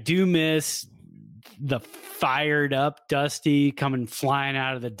 I do miss the fired up Dusty coming flying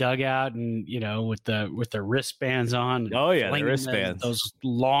out of the dugout and, with the wristbands on. Oh yeah. The wristbands, those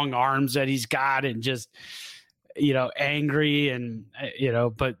long arms that he's got, and just, angry and,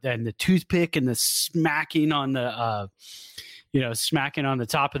 but then the toothpick and the smacking on the, smacking on the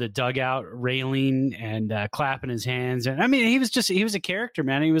top of the dugout railing and clapping his hands. And I mean, he was a character,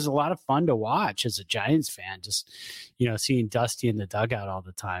 man. He was a lot of fun to watch as a Giants fan, just, seeing Dusty in the dugout all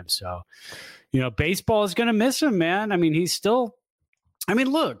the time. So, baseball is going to miss him, man. I mean,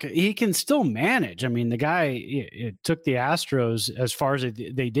 look, he can still manage. I mean, the guy it took the Astros as far as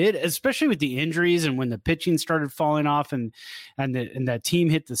they did, especially with the injuries and when the pitching started falling off and that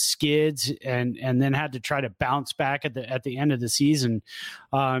team hit the skids and then had to try to bounce back at the end of the season,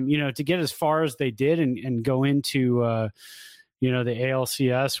 to get as far as they did and go into, the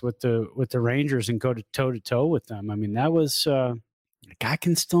ALCS with the Rangers and go toe to toe with them. I mean, that was the guy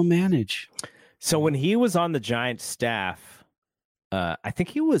can still manage. So when he was on the Giants staff, I think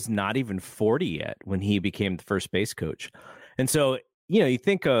he was not even 40 yet when he became the first base coach. And so, you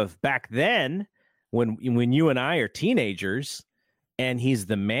think of back then when you and I are teenagers and he's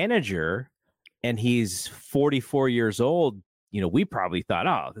the manager and he's 44 years old, we probably thought,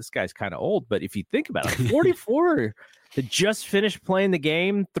 oh, this guy's kind of old. But if you think about it, 44 that just finished playing the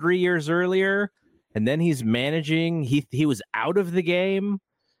game 3 years earlier, and then he's managing, he was out of the game.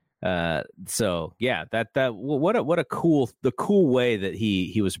 So yeah, what a cool way that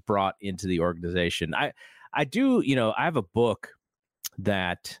he was brought into the organization. I do, I have a book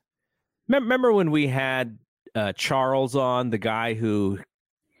that remember when we had Charles on, the guy who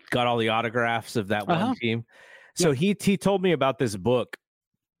got all the autographs of that one team. So he told me about this book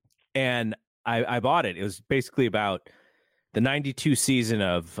and I bought it. It was basically about the 92 season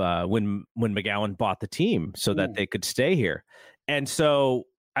of when McGowan bought the team so that they could stay here. And so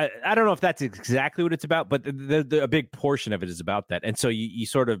I don't know if that's exactly what it's about, but a big portion of it is about that. And so you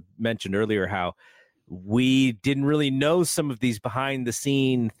sort of mentioned earlier how we didn't really know some of these behind the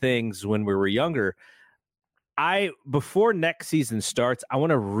scene things when we were younger. Before next season starts, I want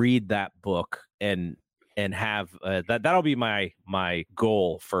to read that book and have that'll be my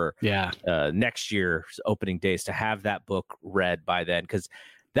goal for next year's opening days, to have that book read by then, because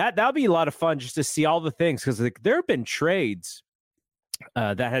that'll be a lot of fun just to see all the things, because there have been trades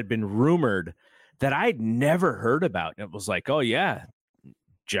that had been rumored that I'd never heard about. And it was like, oh yeah,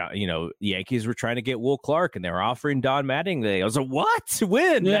 the Yankees were trying to get Will Clark and they were offering Don Mattingly. I was like, what?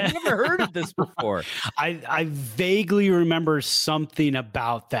 When? I've never heard of this before. I vaguely remember something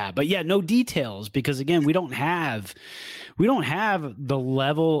about that, but yeah, no details, because again, we don't have the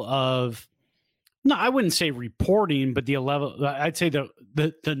level of, no, I wouldn't say reporting, but the level, I'd say the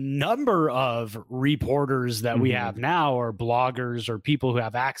number of reporters that we have now, or bloggers, or people who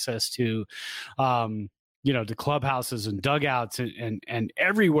have access to, the clubhouses and dugouts and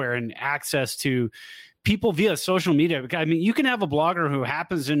everywhere, and access to people via social media. I mean, you can have a blogger who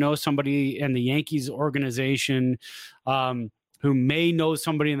happens to know somebody in the Yankees organization, who may know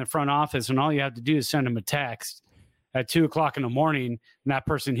somebody in the front office, and all you have to do is send them a text at 2:00 in the morning, and that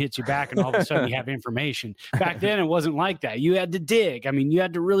person hits you back, and all of a sudden you have information. Back then, it wasn't like that. You had to dig. I mean, you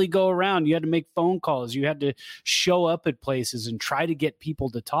had to really go around. You had to make phone calls. You had to show up at places and try to get people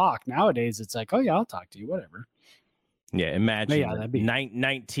to talk. Nowadays, it's like, oh yeah, I'll talk to you, whatever. Yeah, imagine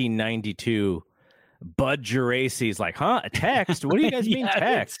 1992. Bud Geraci's like, huh? A text? What do you guys mean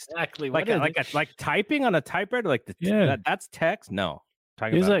text? Exactly. Like typing on a typewriter? That's text? No.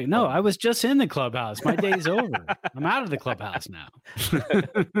 He's like, no, I was just in the clubhouse. My day's over. I'm out of the clubhouse now.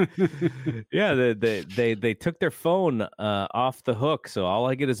 Yeah, they took their phone off the hook, so all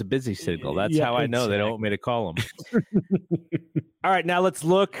I get is a busy signal. That's how I know they don't want me to call them. All right, now let's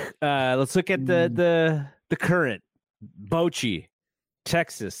look at the current Bochy,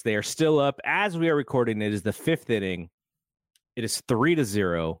 Texas. They are still up as we are recording. It is the fifth inning. It is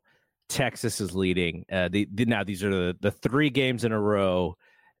 3-0. Texas is leading. Now these are the 3 games in a row.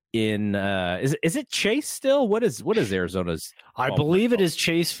 Is it Chase still? What is Arizona's? I believe it is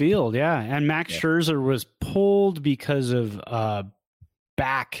Chase Field. Yeah, and Max Scherzer was pulled because of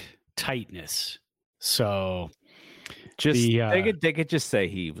back tightness. So they could just say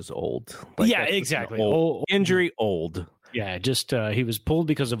he was old. Yeah, exactly. Old injury, old. Yeah, just he was pulled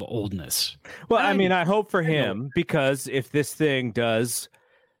because of oldness. Well, I mean, I hope for him, because if this thing does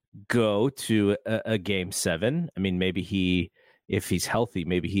go to a game 7, I mean, maybe if he's healthy,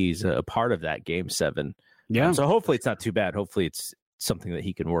 maybe he's a part of that game 7. Yeah. So hopefully it's not too bad. Hopefully it's something that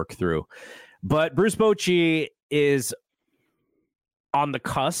he can work through. But Bruce Bochy is on the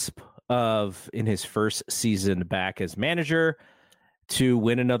cusp of, in his first season back as manager, to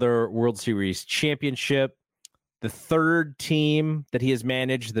win another World Series championship. The third team that he has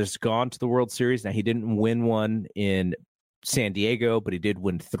managed that's gone to the World Series. Now, he didn't win one in San Diego, but he did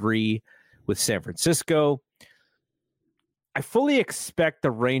win 3 with San Francisco. I fully expect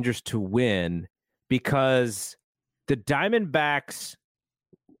the Rangers to win, because the Diamondbacks'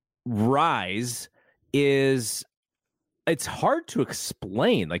 rise it's hard to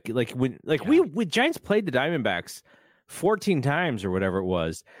explain. We Giants played the Diamondbacks 14 times or whatever it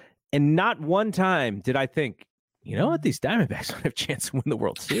was, and not one time did I think, you know what, these Diamondbacks don't have a chance to win the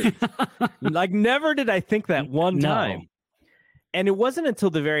World Series. Never did I think that one time. And it wasn't until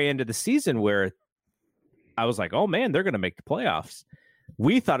the very end of the season where I was like, oh, man, they're going to make the playoffs.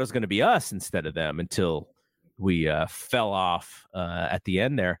 We thought it was going to be us instead of them, until we fell off at the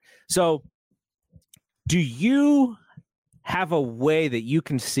end there. So do you have a way that you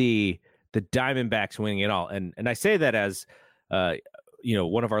can see the Diamondbacks winning it all? And I say that as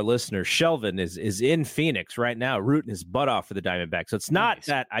one of our listeners, Shelvin, is in Phoenix right now, rooting his butt off for the Diamondbacks. So it's not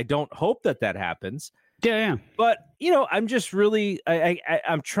that I don't hope that happens. Yeah. But, I'm just really,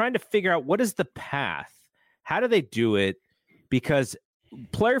 I'm trying to figure out what is the path? How do they do it? Because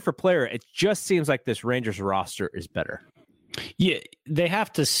player for player, it just seems like this Rangers roster is better. Yeah, they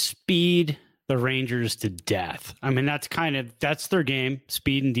have to speed the Rangers to death. I mean, that's their game,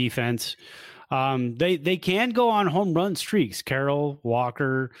 speed and defense. They can go on home run streaks. Carroll,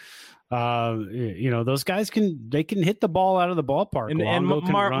 Walker, those guys can hit the ball out of the ballpark.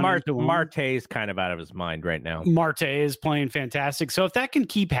 And Marte is kind of out of his mind right now. Marte is playing fantastic. So if that can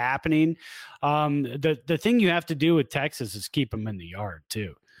keep happening, the thing you have to do with Texas is keep them in the yard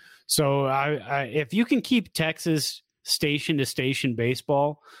too. So if you can keep Texas station to station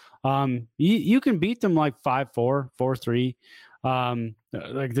baseball, you can beat them like 5-4, 4-3.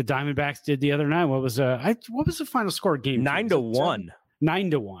 Like the Diamondbacks did the other night. What was the final score game? 9-1.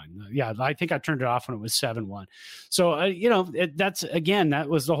 9-1. Yeah, I think I turned it off when it was 7-1. So that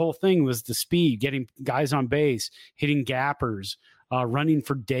was the whole thing, was the speed, getting guys on base, hitting gappers, running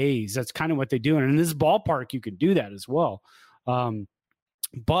for days. That's kind of what they do. And in this ballpark, you can do that as well.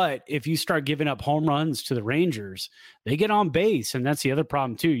 But if you start giving up home runs to the Rangers, they get on base, and that's the other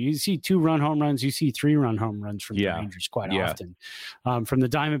problem too. You see 2-run home runs, you see 3-run home runs from the Rangers quite often. From the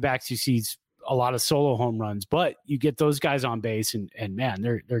Diamondbacks, you see a lot of solo home runs, but you get those guys on base, and man,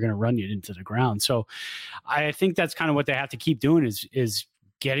 they're going to run you into the ground. So I think that's kind of what they have to keep doing is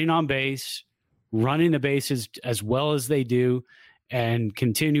getting on base, running the bases as well as they do, and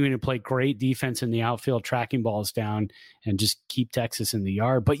continuing to play great defense in the outfield, tracking balls down, and just keep Texas in the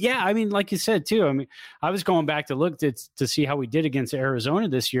yard. But yeah, I mean, like you said too, I mean, I was going back to look to see how we did against Arizona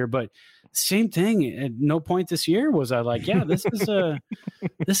this year, but same thing. At no point this year was I like, yeah, this is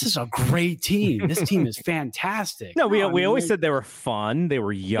a great team. This team is fantastic. No, we always said they were fun. They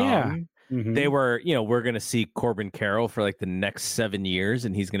were young. Yeah. Mm-hmm. They were, we're going to see Corbin Carroll for like the next 7 years,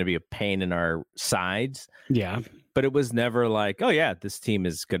 and he's going to be a pain in our sides. Yeah. But it was never like, oh yeah, this team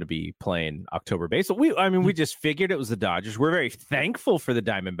is going to be playing October baseball. We just figured it was the Dodgers. We're very thankful for the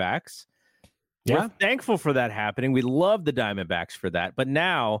Diamondbacks. Yeah. We're thankful for that happening. We love the Diamondbacks for that. But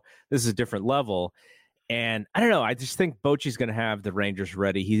now this is a different level. And I don't know. I just think Bochy's going to have the Rangers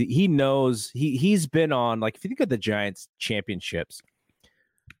ready. He knows he's been on, like, if you think of the Giants championships,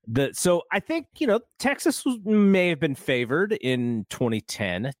 so I think, Texas may have been favored in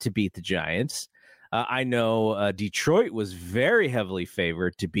 2010 to beat the Giants. I know Detroit was very heavily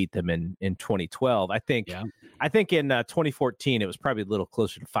favored to beat them in 2012. I think in 2014 it was probably a little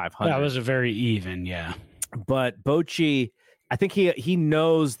closer to 500. That was a very even, yeah. But Bochy, I think he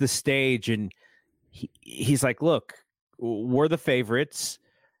knows the stage, and he's like, look, we're the favorites.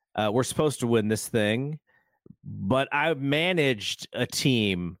 We're supposed to win this thing, but I managed a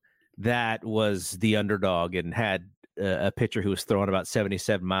team that was the underdog and had a pitcher who was throwing about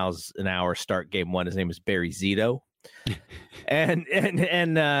 77 miles an hour start game one. His name was Barry Zito. and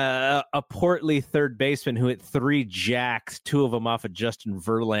a portly third baseman who hit 3 jacks, 2 of them off of Justin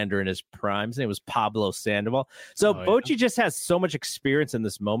Verlander in his prime. His name was Pablo Sandoval. So Bochy just has so much experience in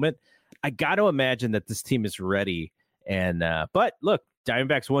this moment. I got to imagine that this team is ready. And but look,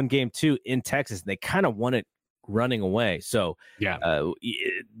 Diamondbacks won game 2 in Texas, and they kind of won it running away. So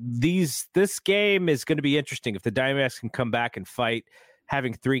this game is going to be interesting. If the Diamondbacks can come back and fight,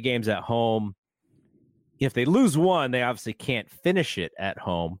 having 3 games at home, if they lose one, they obviously can't finish it at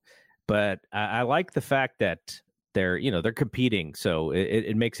home. But I like the fact that they're competing, so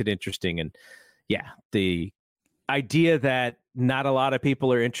it makes it interesting. And the idea that not a lot of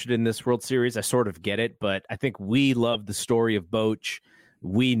people are interested in this World Series, I sort of get it, but I think we love the story of Boch.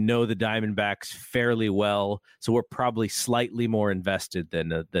 We know the Diamondbacks fairly well, so we're probably slightly more invested than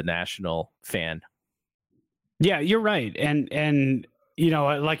the national fan. Yeah, you're right. And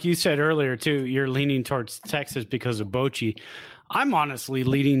like you said earlier too, you're leaning towards Texas because of Bochy. I'm honestly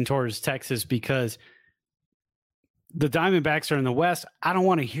leaning towards Texas because the Diamondbacks are in the West. I don't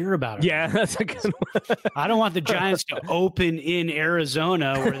want to hear about it. Yeah, that's a good one. I don't want the Giants to open in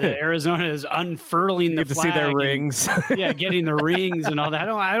Arizona, where the Arizona is unfurling the flag. To see their rings. Getting the rings and all that.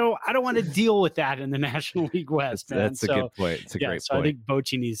 I don't want to deal with that in the National League West. That's a good point. It's a great point. I think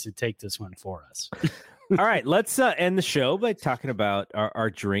Bochy needs to take this one for us. All right, let's end the show by talking about our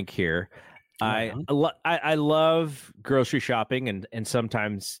drink here. I love grocery shopping, and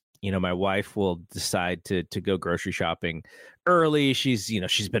sometimes my wife will decide to go grocery shopping early. She's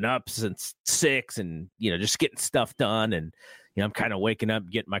been up since 6 and just getting stuff done, and I'm kind of waking up,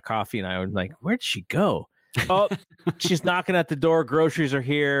 getting my coffee, and I'm like, where'd she go? Oh, she's knocking at the door. Groceries are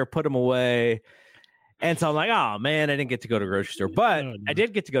here. Put them away. And so I'm like, oh man, I didn't get to go to a grocery store, but I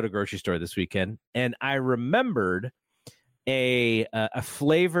did get to go to a grocery store this weekend, and I remembered a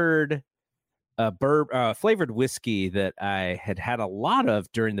flavored flavored whiskey that I had a lot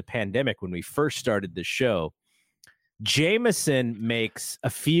of during the pandemic when we first started the show. Jameson makes a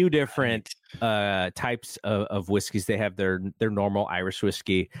few different types of whiskeys. They have their normal Irish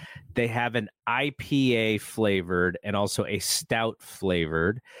whiskey. They have an IPA flavored and also a stout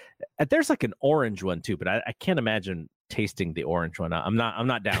flavored. There's like an orange one too, but I can't imagine tasting the orange one. I'm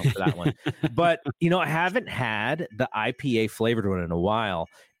not down for that one. But I haven't had the IPA flavored one in a while.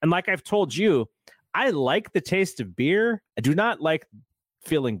 And like I've told you, I like the taste of beer. I do not like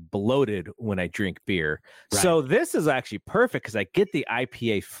feeling bloated when I drink beer. Right. So this is actually perfect because I get the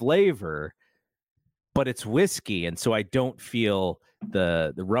IPA flavor, but it's whiskey, and so I don't feel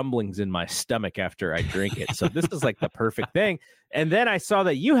the rumblings in my stomach after I drink it. So this is like the perfect thing. And then I saw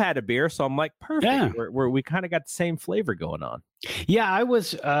that you had a beer, so I'm like, perfect. Yeah. We kind of got the same flavor going on. Yeah, I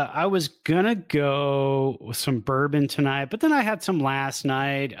was gonna go with some bourbon tonight, but then I had some last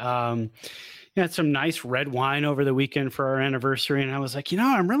night. Had some nice red wine over the weekend for our anniversary, and I was like,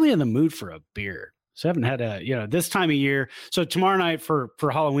 I'm really in the mood for a beer. So I haven't had this time of year. So tomorrow night for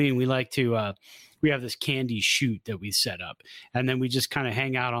Halloween, we like to we have this candy shoot that we set up, and then we just kind of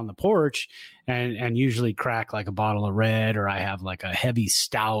hang out on the porch and usually crack like a bottle of red, or I have like a heavy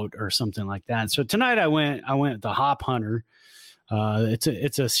stout or something like that. So tonight I went with the Hop Hunter.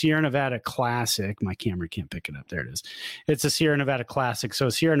 It's a Sierra Nevada classic. My camera can't pick it up. There it is. It's a Sierra Nevada classic. So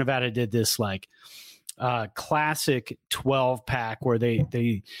Sierra Nevada did this like classic 12 pack where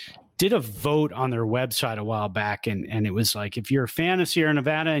they did a vote on their website a while back. And it was like, if you're a fan of Sierra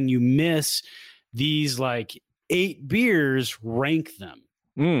Nevada and you miss these like 8 beers, rank them.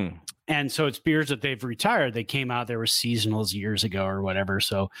 And so it's beers that they've retired. They came out, there were seasonals years ago or whatever.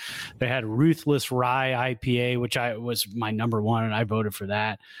 So they had Ruthless Rye IPA, which was my number one, and I voted for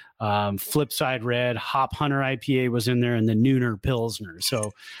that. Flipside Red, Hop Hunter IPA was in there, and the Nooner Pilsner.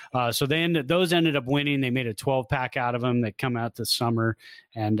 So those ended up winning. They made a 12 pack out of them that come out this summer.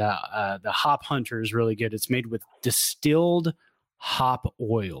 And the Hop Hunter is really good. It's made with distilled hop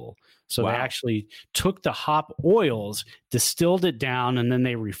oil. So They actually took the hop oils, distilled it down, and then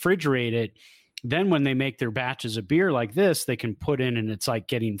they refrigerate it. Then when they make their batches of beer like this, they can put in, and it's like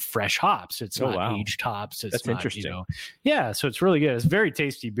getting fresh hops. It's not aged hops. That's interesting. So it's really good. It's very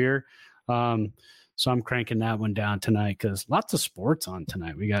tasty beer. So I'm cranking that one down tonight because lots of sports on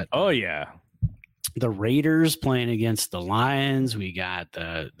tonight. We got the Raiders playing against the Lions. We got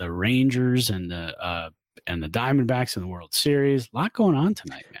the Rangers and the Diamondbacks in the World Series. A lot going on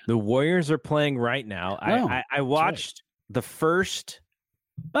tonight, man. The Warriors are playing right now. I watched the first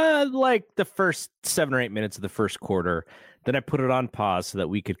 7 or 8 minutes of the first quarter. Then I put it on pause so that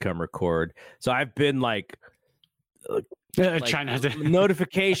we could come record. So I've been trying to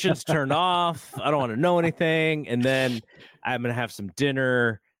notifications turned off. I don't want to know anything. And then I'm going to have some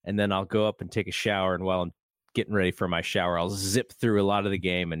dinner, and then I'll go up and take a shower. And while I'm getting ready for my shower, I'll zip through a lot of the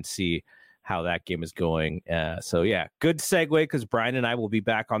game and see how that game is going. So yeah, good segue, because Brian and I will be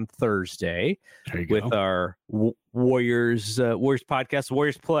back on Thursday with our Warriors podcast,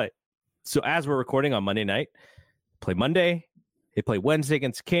 Warriors Play. So as we're recording on Monday night, play Monday, they play Wednesday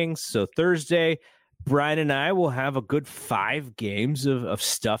against Kings. So Thursday, Brian and I will have a good 5 games of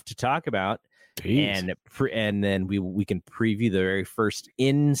stuff to talk about. Jeez. And then we can preview the very first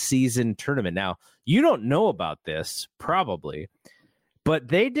in-season tournament. Now, you don't know about this probably, but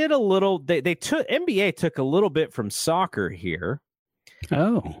they did a little. NBA took a little bit from soccer here.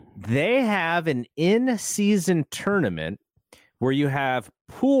 Oh, they have an in-season tournament where you have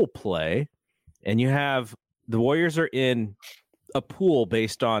pool play, and you have the Warriors are in a pool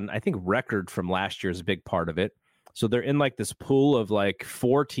based on, I think, record from last year is a big part of it. So they're in like this pool of like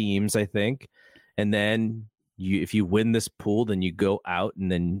 4 teams, I think, and then if you win this pool, then you go out,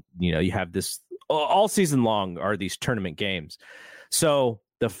 and then you have this all season long are these tournament games. So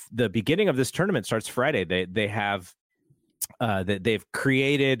the beginning of this tournament starts Friday. They've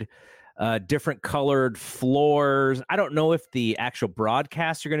created different colored floors. I don't know if the actual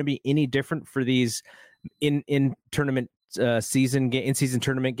broadcasts are going to be any different for these in tournament in-season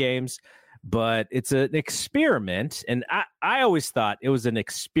tournament games, but it's an experiment. And I always thought it was an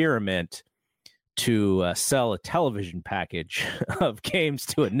experiment to sell a television package of games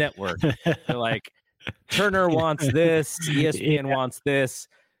to a network. Like, Turner wants this, ESPN wants this.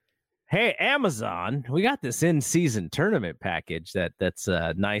 Hey, Amazon, we got this in-season tournament package that's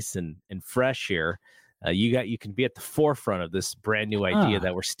nice and fresh here. You can be at the forefront of this brand new idea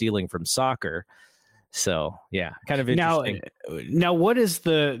that we're stealing from soccer. So yeah, kind of interesting. Now what is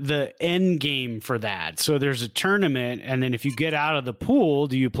the end game for that? So there's a tournament, and then if you get out of the pool,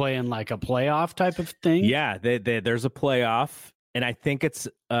 do you play in like a playoff type of thing? Yeah, there's a playoff, and I think it's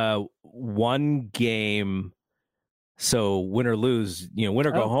one game. So win or lose, win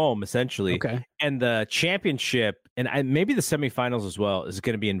or go home, essentially. Okay. And the championship, and maybe the semifinals as well, is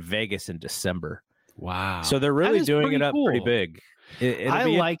going to be in Vegas in December. Wow. So they're really doing it up pretty big. I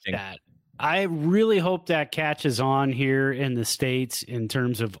like that. I really hope that catches on here in the States in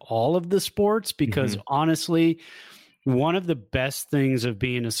terms of all of the sports, because honestly, one of the best things of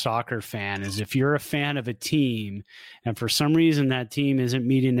being a soccer fan is if you're a fan of a team and for some reason that team isn't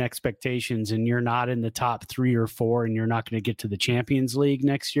meeting expectations and you're not in the top 3 or 4 and you're not going to get to the Champions League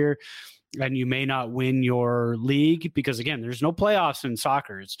next year, and you may not win your league because, again, there's no playoffs in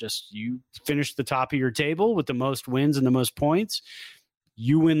soccer. It's just you finish the top of your table with the most wins and the most points,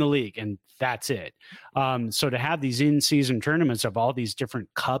 you win the league, and that's it. So to have these in-season tournaments of all these different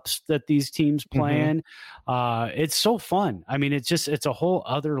cups that these teams play in, it's so fun. I mean, it's a whole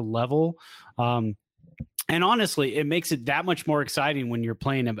other level. And honestly, it makes it that much more exciting when you're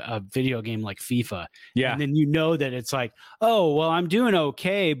playing a video game like FIFA. Yeah. And then that it's like, oh, well, I'm doing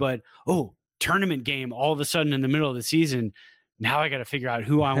okay, but tournament game all of a sudden in the middle of the season, now I got to figure out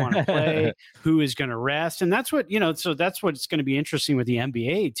who I want to play, who is going to rest. And that's what, so that's what's going to be interesting with the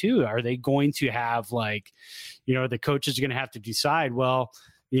NBA too. Are they going to have the coaches are going to have to decide, well,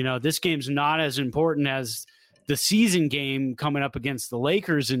 this game's not as important as the season game coming up against the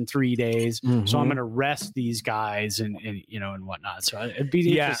Lakers in 3 days. So I'm going to rest these guys and whatnot. So it'd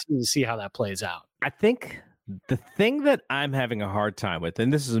be interesting to see how that plays out. I think the thing that I'm having a hard time with,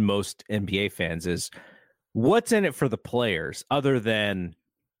 and this is most NBA fans, is what's in it for the players other than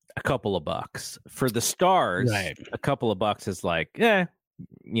a couple of bucks? For the stars, a couple of bucks is like, give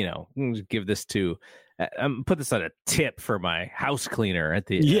this to, put this on a tip for my house cleaner at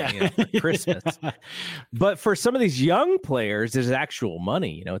the Christmas. But for some of these young players, there's actual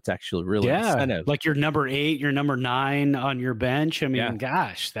money. It's actually really incentive. Like your number 8, your number 9 on your bench. I mean,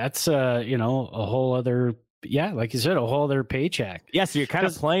 gosh, that's a whole other. Yeah, like you said, a whole other paycheck. Yeah, so you're kind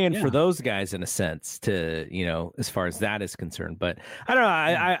of playing for those guys in a sense, to as far as that is concerned. But I don't know.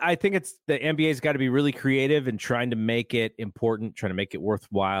 I think it's the NBA's got to be really creative and trying to make it important, trying to make it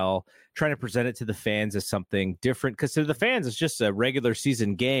worthwhile, trying to present it to the fans as something different. Because to the fans, it's just a regular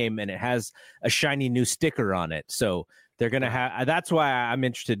season game, and it has a shiny new sticker on it. So they're gonna have. That's why I'm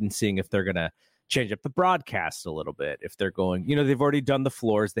interested in seeing if they're gonna change up the broadcast a little bit. If they're going, they've already done the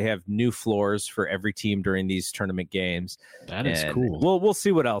floors. They have new floors for every team during these tournament games. That is cool. We'll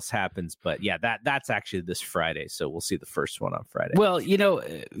see what else happens. But yeah, that's actually this Friday. So we'll see the first one on Friday. Well,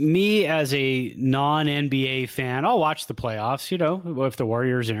 me as a non-NBA fan, I'll watch the playoffs, if the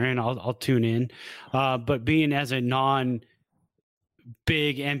Warriors are in, I'll tune in. But being as a non-big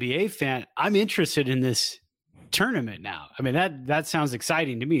NBA fan, I'm interested in this tournament now. I mean, that sounds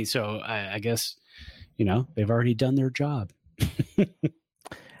exciting to me. So I guess, they've already done their job.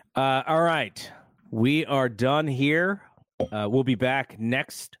 All right. We are done here. We'll be back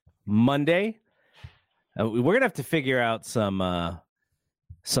next Monday. We're going to have to figure out some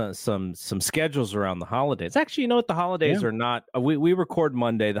schedules around the holidays. Actually, the holidays are not, we record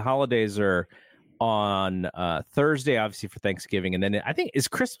Monday. The holidays are on Thursday, obviously for Thanksgiving. And then I think, is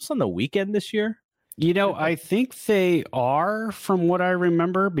Christmas on the weekend this year? I think they are, from what I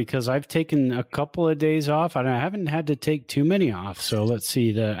remember, because I've taken a couple of days off. I haven't had to take too many off. So let's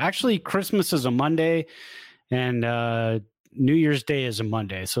see. Actually, Christmas is a Monday, and New Year's Day is a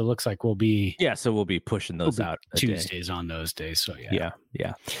Monday. So it looks like we'll be pushing those out Tuesdays on those days. So yeah.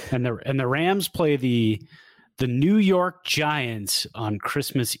 And the Rams play the New York Giants on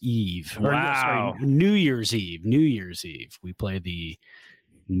Christmas Eve. Wow. New Year's Eve. We play the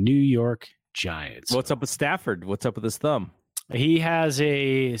New York Giants. What's up with Stafford? What's up with his thumb? He has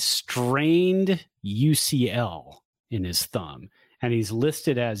a strained UCL in his thumb, and he's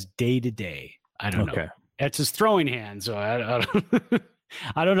listed as day-to-day. I don't know. It's his throwing hand, so I don't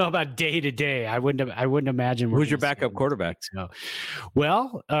I don't know about day-to-day. I wouldn't imagine. Who's your backup quarterback? So,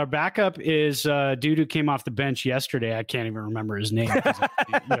 well, our backup is dude who came off the bench yesterday. I can't even remember his name.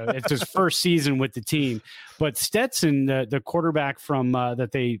 It's his first season with the team. But Stetson, the quarterback from that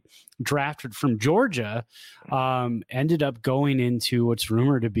they drafted from Georgia, ended up going into what's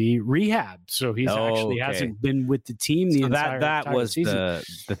rumored to be rehab. So he's hasn't been with the team the entire was season.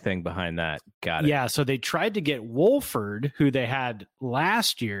 the thing behind that. Got it. Yeah, so they tried to get Wolford, who they had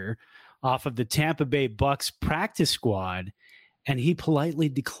last year, off of the Tampa Bay Bucks practice squad, and he politely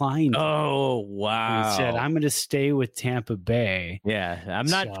declined. Oh, wow. He said, I'm going to stay with Tampa Bay. Yeah, I'm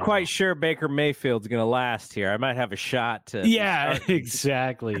not quite sure Baker Mayfield's going to last here. I might have a shot to. Yeah,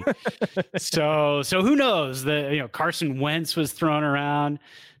 exactly. So who knows? Carson Wentz was thrown around.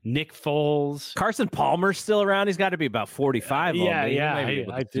 Nick Foles. Carson Palmer's still around. He's got to be about 45.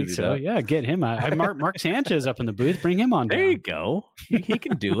 I think so. Yeah, get him. Mark Sanchez up in the booth. Bring him on down. There you go. He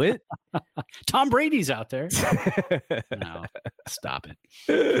can do it. Tom Brady's out there. No, stop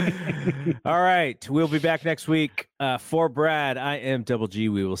it. All right. We'll be back next week. For Brad, I am Double G.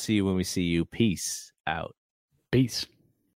 We will see you when we see you. Peace out. Peace.